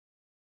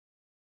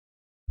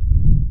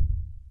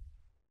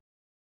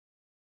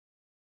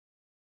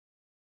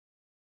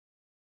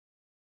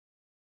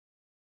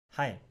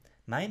Hi,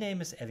 my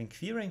name is Erwin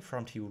Quiring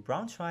from TU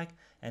Braunschweig,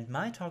 and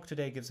my talk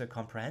today gives a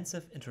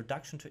comprehensive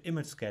introduction to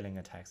image scaling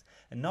attacks,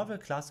 a novel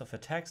class of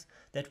attacks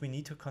that we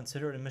need to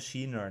consider in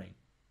machine learning.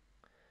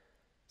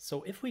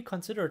 So if we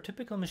consider a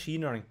typical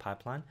machine learning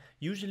pipeline,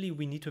 usually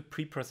we need to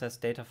pre-process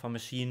data for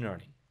machine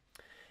learning.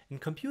 In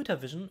computer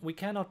vision, we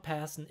cannot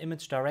pass an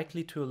image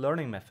directly to a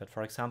learning method,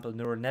 for example,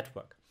 neural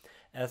network,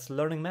 as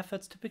learning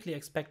methods typically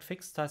expect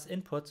fixed size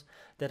inputs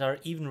that are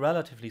even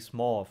relatively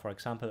small, for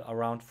example,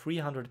 around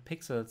 300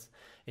 pixels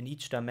in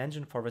each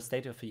dimension for the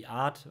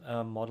state-of-the-art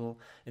model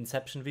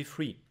Inception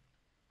v3.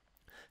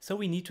 So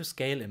we need to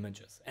scale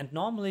images, and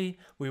normally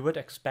we would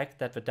expect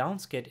that the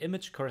downscaled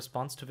image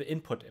corresponds to the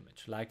input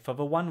image, like for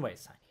the one-way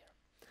sign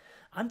here.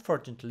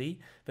 Unfortunately,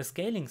 the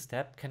scaling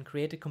step can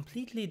create a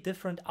completely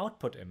different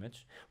output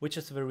image, which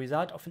is the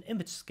result of an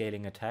image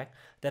scaling attack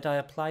that I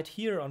applied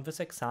here on this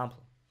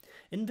example.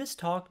 In this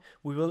talk,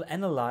 we will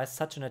analyze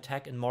such an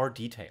attack in more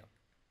detail.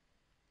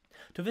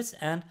 To this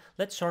end,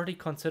 let's shortly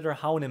consider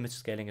how an image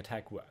scaling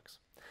attack works.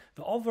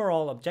 The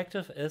overall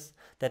objective is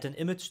that an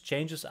image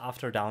changes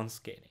after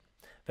downscaling.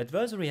 The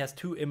adversary has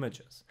two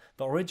images,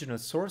 the original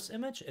source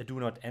image, a do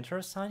not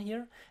enter sign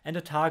here, and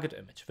a target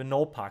image, the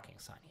no parking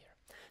sign here.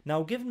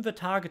 Now, given the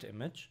target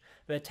image,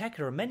 the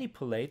attacker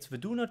manipulates the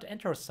do not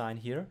enter sign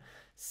here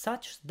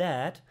such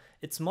that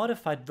its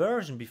modified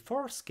version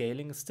before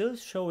scaling is still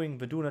showing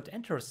the do not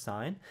enter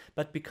sign,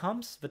 but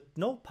becomes the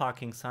no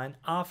parking sign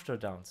after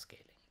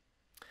downscaling.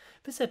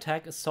 This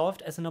attack is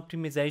solved as an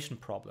optimization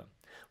problem.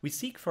 We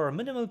seek for a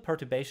minimal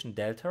perturbation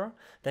delta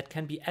that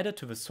can be added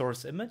to the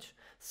source image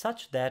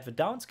such that the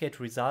downscaled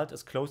result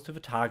is close to the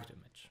target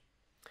image.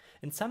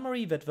 In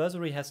summary, the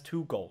adversary has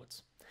two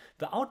goals.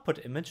 The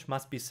output image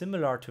must be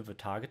similar to the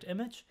target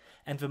image,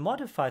 and the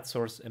modified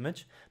source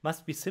image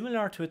must be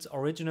similar to its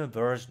original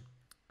version.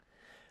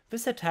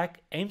 This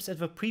attack aims at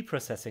the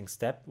pre-processing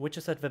step, which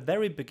is at the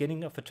very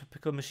beginning of a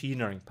typical machine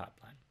learning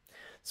pipeline,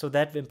 so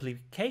that the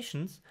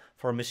implications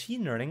for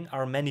machine learning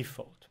are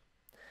manifold.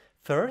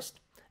 First,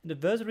 an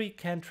adversary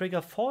can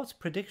trigger false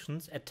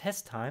predictions at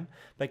test time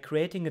by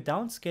creating a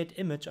downscaled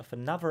image of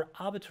another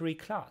arbitrary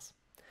class.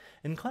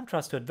 In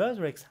contrast to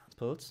adversary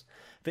examples,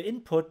 the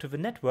input to the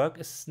network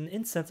is an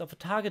instance of a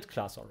target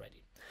class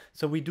already,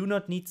 so we do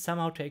not need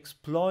somehow to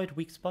exploit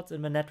weak spots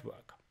in the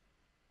network.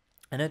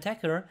 An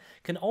attacker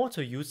can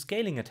also use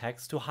scaling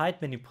attacks to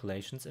hide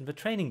manipulations in the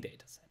training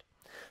dataset.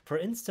 For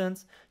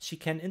instance, she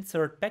can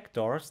insert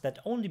backdoors that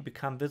only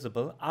become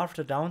visible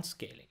after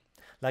downscaling,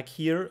 like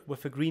here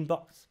with a green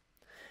box.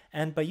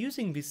 And by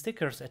using these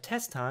stickers at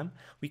test time,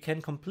 we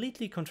can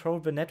completely control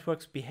the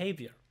network's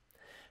behavior.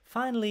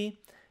 Finally,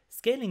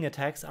 scaling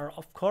attacks are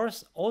of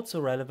course also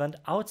relevant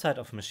outside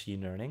of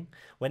machine learning.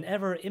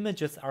 Whenever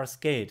images are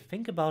scaled,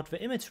 think about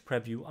the image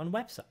preview on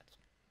websites.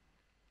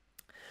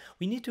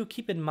 We need to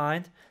keep in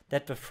mind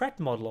that the threat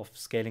model of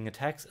scaling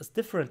attacks is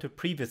different to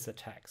previous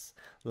attacks,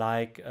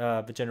 like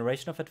the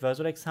generation of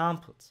adversarial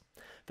examples.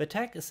 The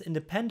attack is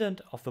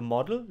independent of the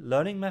model,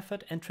 learning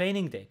method, and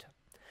training data,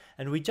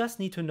 and we just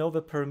need to know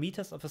the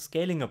parameters of a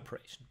scaling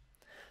operation.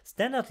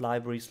 Standard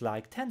libraries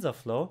like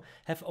TensorFlow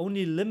have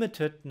only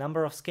limited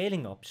number of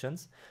scaling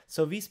options,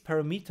 so these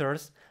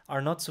parameters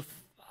are not so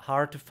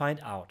hard to find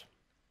out.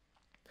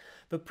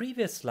 The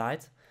previous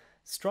slides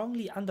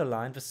strongly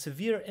underline the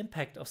severe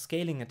impact of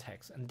scaling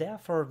attacks and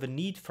therefore the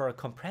need for a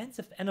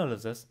comprehensive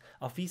analysis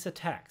of these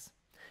attacks.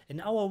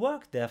 In our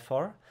work,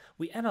 therefore,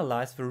 we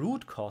analyze the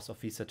root cause of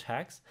these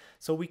attacks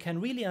so we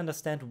can really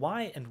understand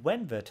why and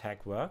when the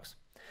attack works.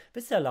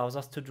 This allows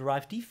us to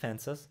derive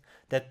defenses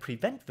that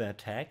prevent the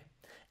attack.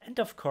 And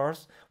of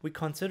course, we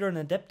consider an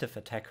adaptive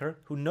attacker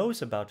who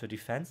knows about the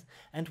defense,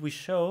 and we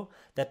show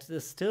that it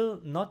is still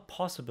not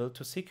possible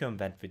to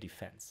circumvent the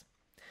defense.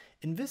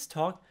 In this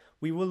talk,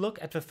 we will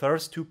look at the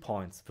first 2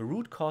 points, the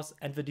root cause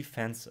and the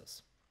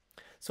defenses.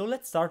 So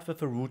let's start with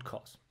the root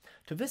cause.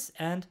 To this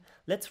end,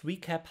 let's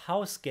recap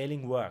how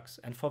scaling works,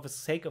 and for the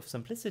sake of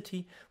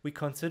simplicity, we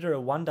consider a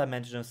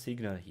one-dimensional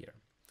signal here.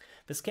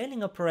 The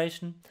scaling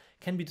operation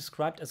can be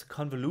described as a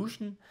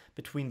convolution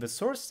between the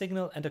source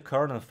signal and a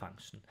kernel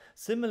function,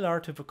 similar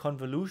to the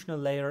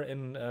convolutional layer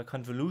in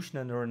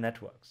convolutional neural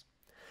networks.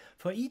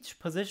 For each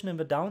position in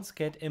the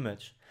downscaled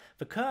image,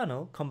 the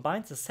kernel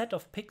combines a set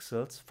of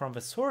pixels from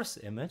the source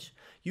image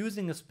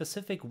using a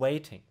specific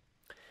weighting.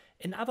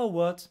 In other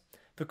words,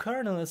 the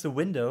kernel is a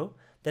window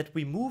that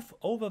we move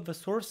over the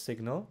source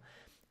signal,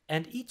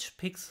 and each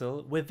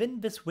pixel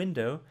within this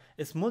window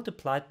is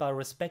multiplied by a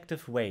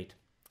respective weight.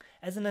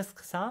 As an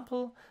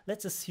example,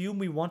 let's assume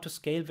we want to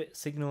scale the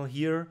signal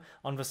here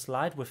on the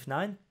slide with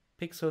 9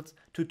 pixels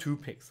to 2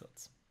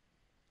 pixels.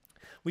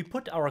 We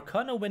put our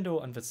kernel window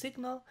on the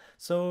signal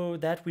so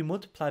that we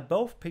multiply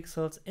both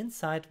pixels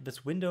inside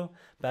this window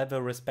by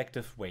the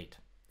respective weight.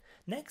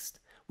 Next,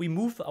 we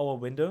move our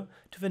window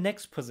to the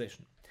next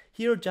position.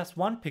 Here just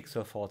 1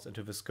 pixel falls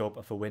into the scope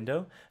of a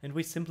window and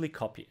we simply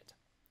copy it.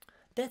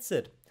 That's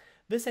it.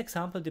 This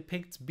example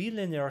depicts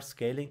bilinear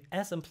scaling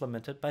as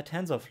implemented by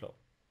TensorFlow.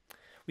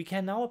 We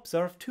can now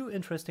observe 2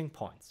 interesting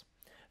points.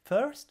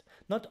 First,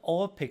 not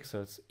all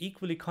pixels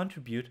equally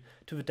contribute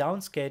to the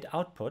downscaled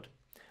output.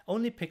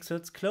 Only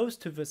pixels close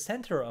to the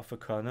center of the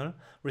kernel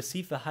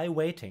receive a high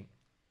weighting.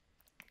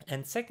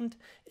 And second,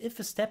 if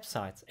the step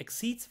size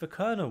exceeds the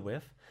kernel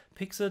width,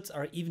 pixels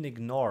are even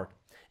ignored.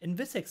 In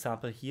this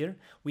example here,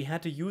 we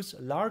had to use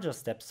a larger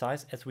step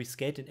size as we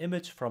scaled an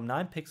image from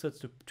 9 pixels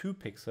to 2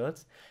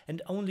 pixels,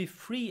 and only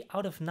 3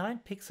 out of 9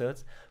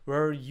 pixels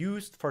were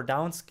used for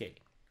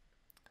downscaling.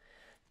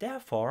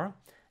 Therefore,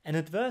 an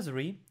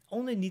adversary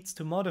only needs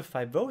to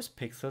modify those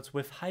pixels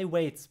with high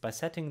weights by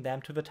setting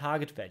them to the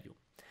target value,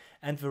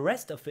 and the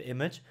rest of the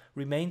image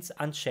remains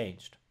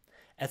unchanged,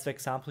 as the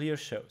example here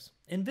shows.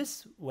 In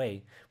this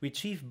way, we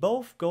achieve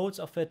both goals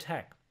of the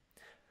attack.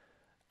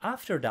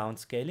 After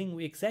downscaling,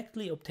 we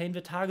exactly obtain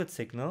the target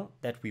signal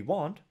that we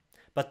want,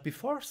 but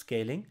before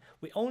scaling,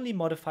 we only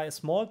modify a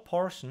small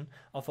portion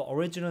of the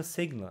original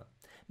signal.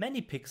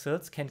 Many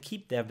pixels can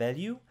keep their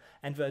value,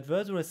 and the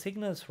adversarial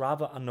signal is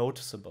rather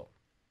unnoticeable.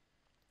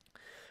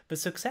 The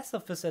success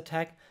of this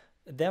attack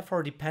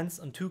therefore depends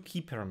on 2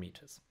 key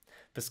parameters.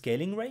 The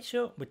scaling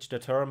ratio, which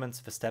determines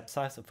the step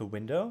size of the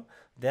window.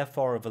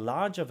 Therefore, the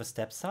larger the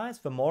step size,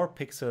 the more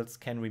pixels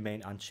can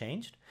remain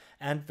unchanged,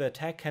 and the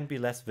attack can be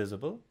less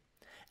visible.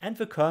 And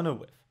the kernel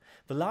width.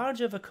 The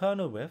larger the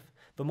kernel width,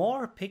 the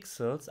more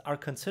pixels are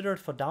considered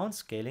for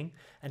downscaling,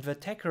 and the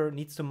attacker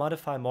needs to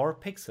modify more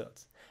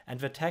pixels,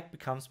 and the attack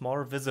becomes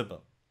more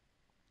visible.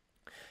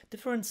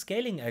 Different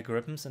scaling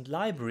algorithms and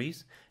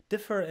libraries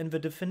differ in the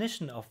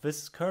definition of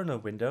this kernel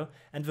window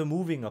and the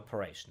moving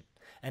operation.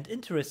 And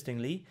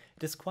interestingly,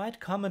 it is quite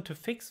common to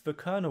fix the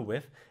kernel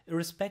width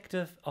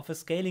irrespective of a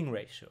scaling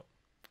ratio.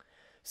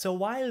 So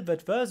while the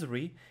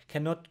adversary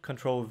cannot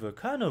control the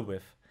kernel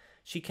width,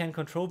 she can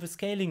control the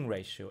scaling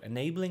ratio,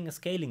 enabling a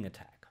scaling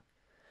attack.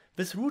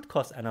 This root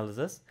cause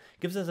analysis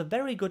gives us a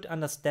very good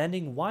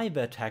understanding why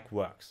the attack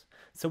works,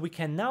 so we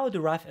can now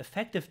derive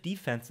effective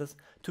defenses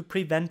to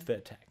prevent the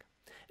attack.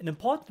 An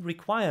important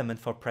requirement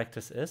for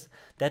practice is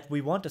that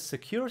we want a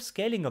secure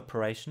scaling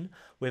operation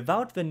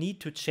without the need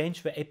to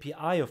change the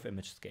API of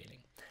image scaling.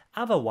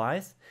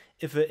 Otherwise,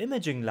 if the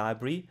imaging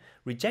library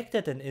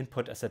rejected an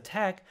input as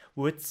attack,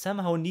 we would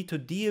somehow need to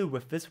deal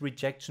with this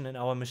rejection in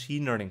our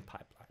machine learning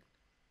pipeline.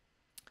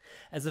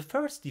 As a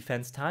first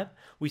defense type,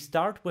 we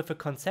start with a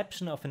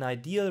conception of an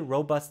ideal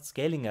robust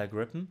scaling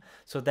algorithm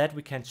so that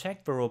we can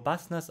check the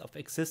robustness of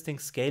existing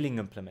scaling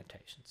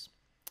implementations.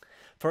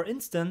 For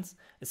instance,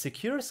 a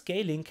secure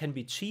scaling can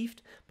be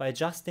achieved by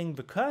adjusting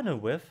the kernel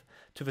width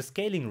to the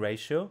scaling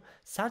ratio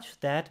such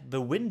that the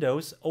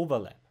windows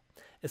overlap.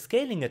 A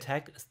scaling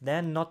attack is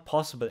then not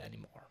possible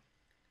anymore.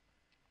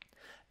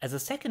 As a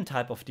second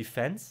type of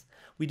defense,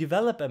 we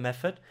develop a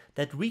method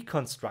that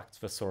reconstructs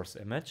the source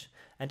image,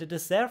 and it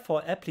is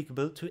therefore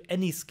applicable to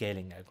any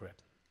scaling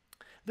algorithm.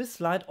 This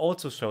slide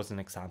also shows an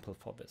example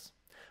for this.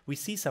 We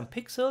see some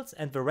pixels,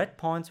 and the red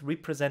points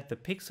represent the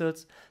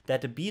pixels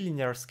that a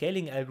bilinear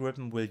scaling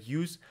algorithm will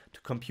use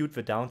to compute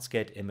the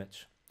downscaled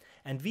image.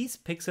 And these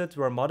pixels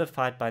were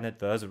modified by an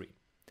adversary.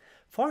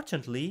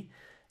 Fortunately,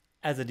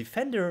 as a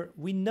defender,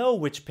 we know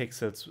which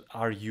pixels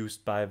are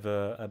used by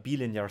the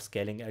bilinear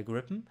scaling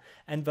algorithm,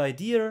 and the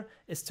idea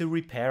is to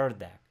repair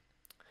them.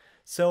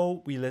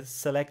 So we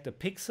select a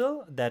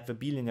pixel that the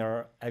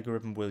bilinear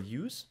algorithm will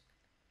use,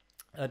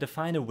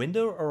 define a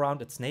window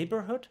around its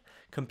neighborhood,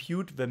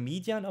 compute the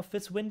median of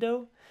this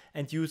window,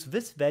 and use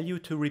this value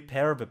to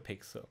repair the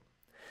pixel.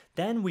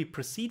 Then we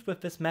proceed with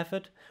this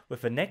method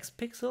with the next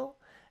pixel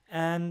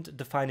and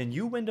define a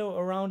new window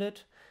around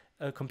it,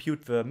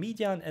 compute the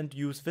median, and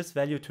use this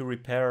value to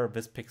repair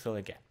this pixel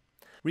again.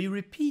 We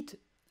repeat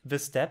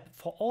this step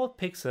for all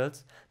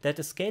pixels that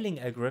the scaling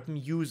algorithm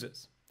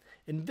uses.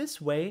 In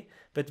this way,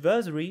 the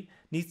adversary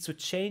needs to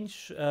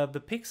change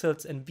the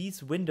pixels in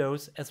these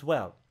windows as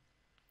well.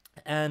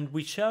 And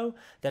we show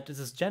that it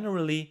is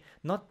generally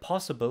not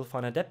possible for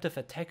an adaptive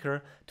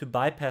attacker to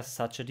bypass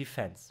such a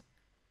defense.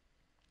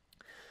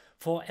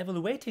 For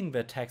evaluating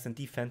the attacks and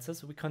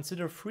defenses, we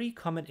consider 3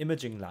 common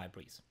imaging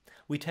libraries.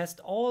 We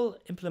test all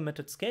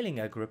implemented scaling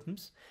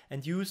algorithms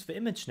and use the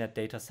ImageNet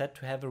dataset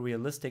to have a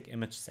realistic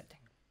image setting.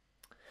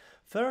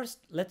 First,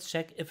 let's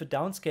check if a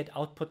downscaled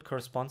output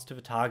corresponds to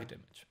the target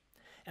image.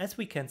 As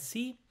we can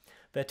see,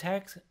 the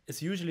attack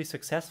is usually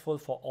successful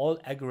for all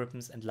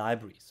algorithms and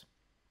libraries.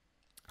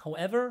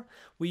 However,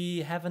 we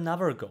have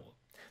another goal.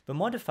 The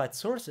modified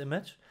source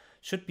image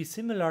should be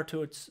similar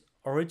to its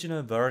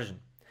original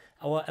version.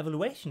 Our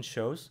evaluation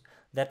shows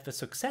that the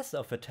success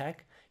of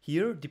attack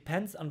here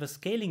depends on the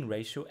scaling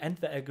ratio and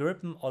the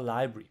algorithm or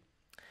library.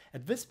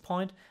 At this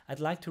point, I'd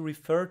like to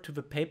refer to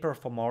the paper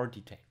for more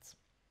details.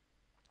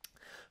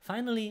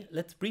 Finally,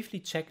 let's briefly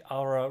check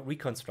our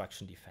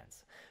reconstruction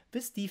defense.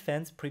 This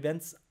defense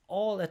prevents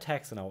all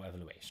attacks in our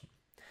evaluation.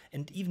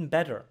 And even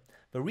better,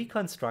 the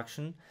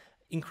reconstruction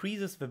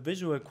increases the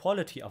visual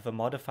quality of the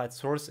modified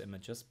source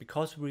images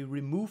because we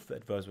remove the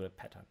adversarial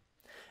pattern.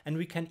 And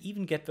we can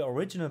even get the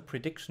original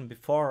prediction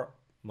before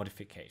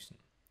modification.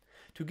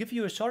 To give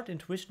you a short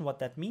intuition what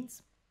that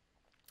means,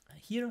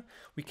 Here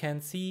we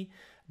can see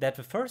that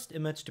the first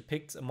image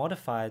depicts a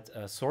modified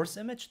source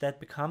image that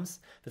becomes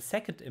the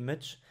second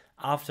image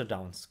after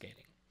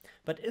downscaling.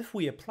 But if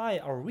we apply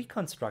our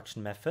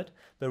reconstruction method,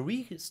 the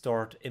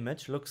restored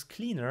image looks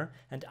cleaner,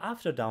 and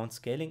after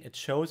downscaling it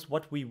shows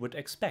what we would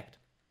expect.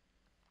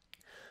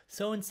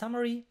 So in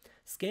summary,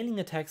 scaling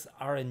attacks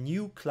are a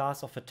new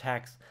class of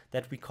attacks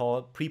that we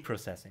call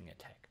preprocessing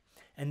attack.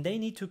 And they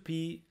need to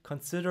be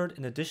considered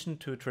in addition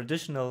to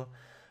traditional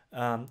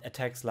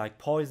attacks like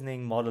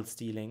poisoning, model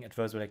stealing,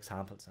 adversarial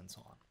examples, and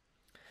so on.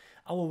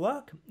 Our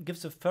work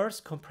gives a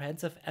first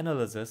comprehensive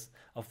analysis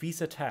of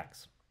these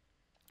attacks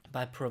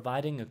by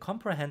providing a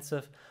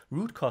comprehensive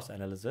root cause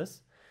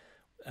analysis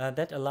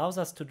that allows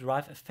us to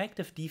derive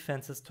effective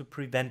defenses to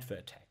prevent the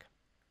attack.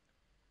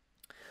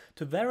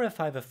 To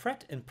verify the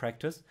threat in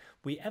practice,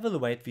 we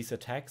evaluate these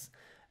attacks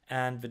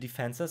and the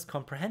defenses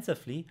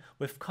comprehensively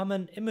with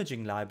common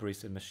imaging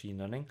libraries in machine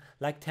learning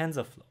like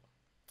TensorFlow.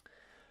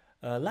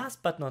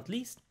 Last but not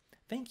least,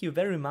 thank you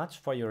very much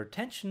for your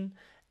attention,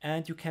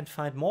 and you can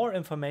find more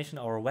information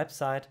on our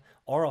website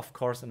or of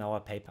course in our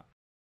paper.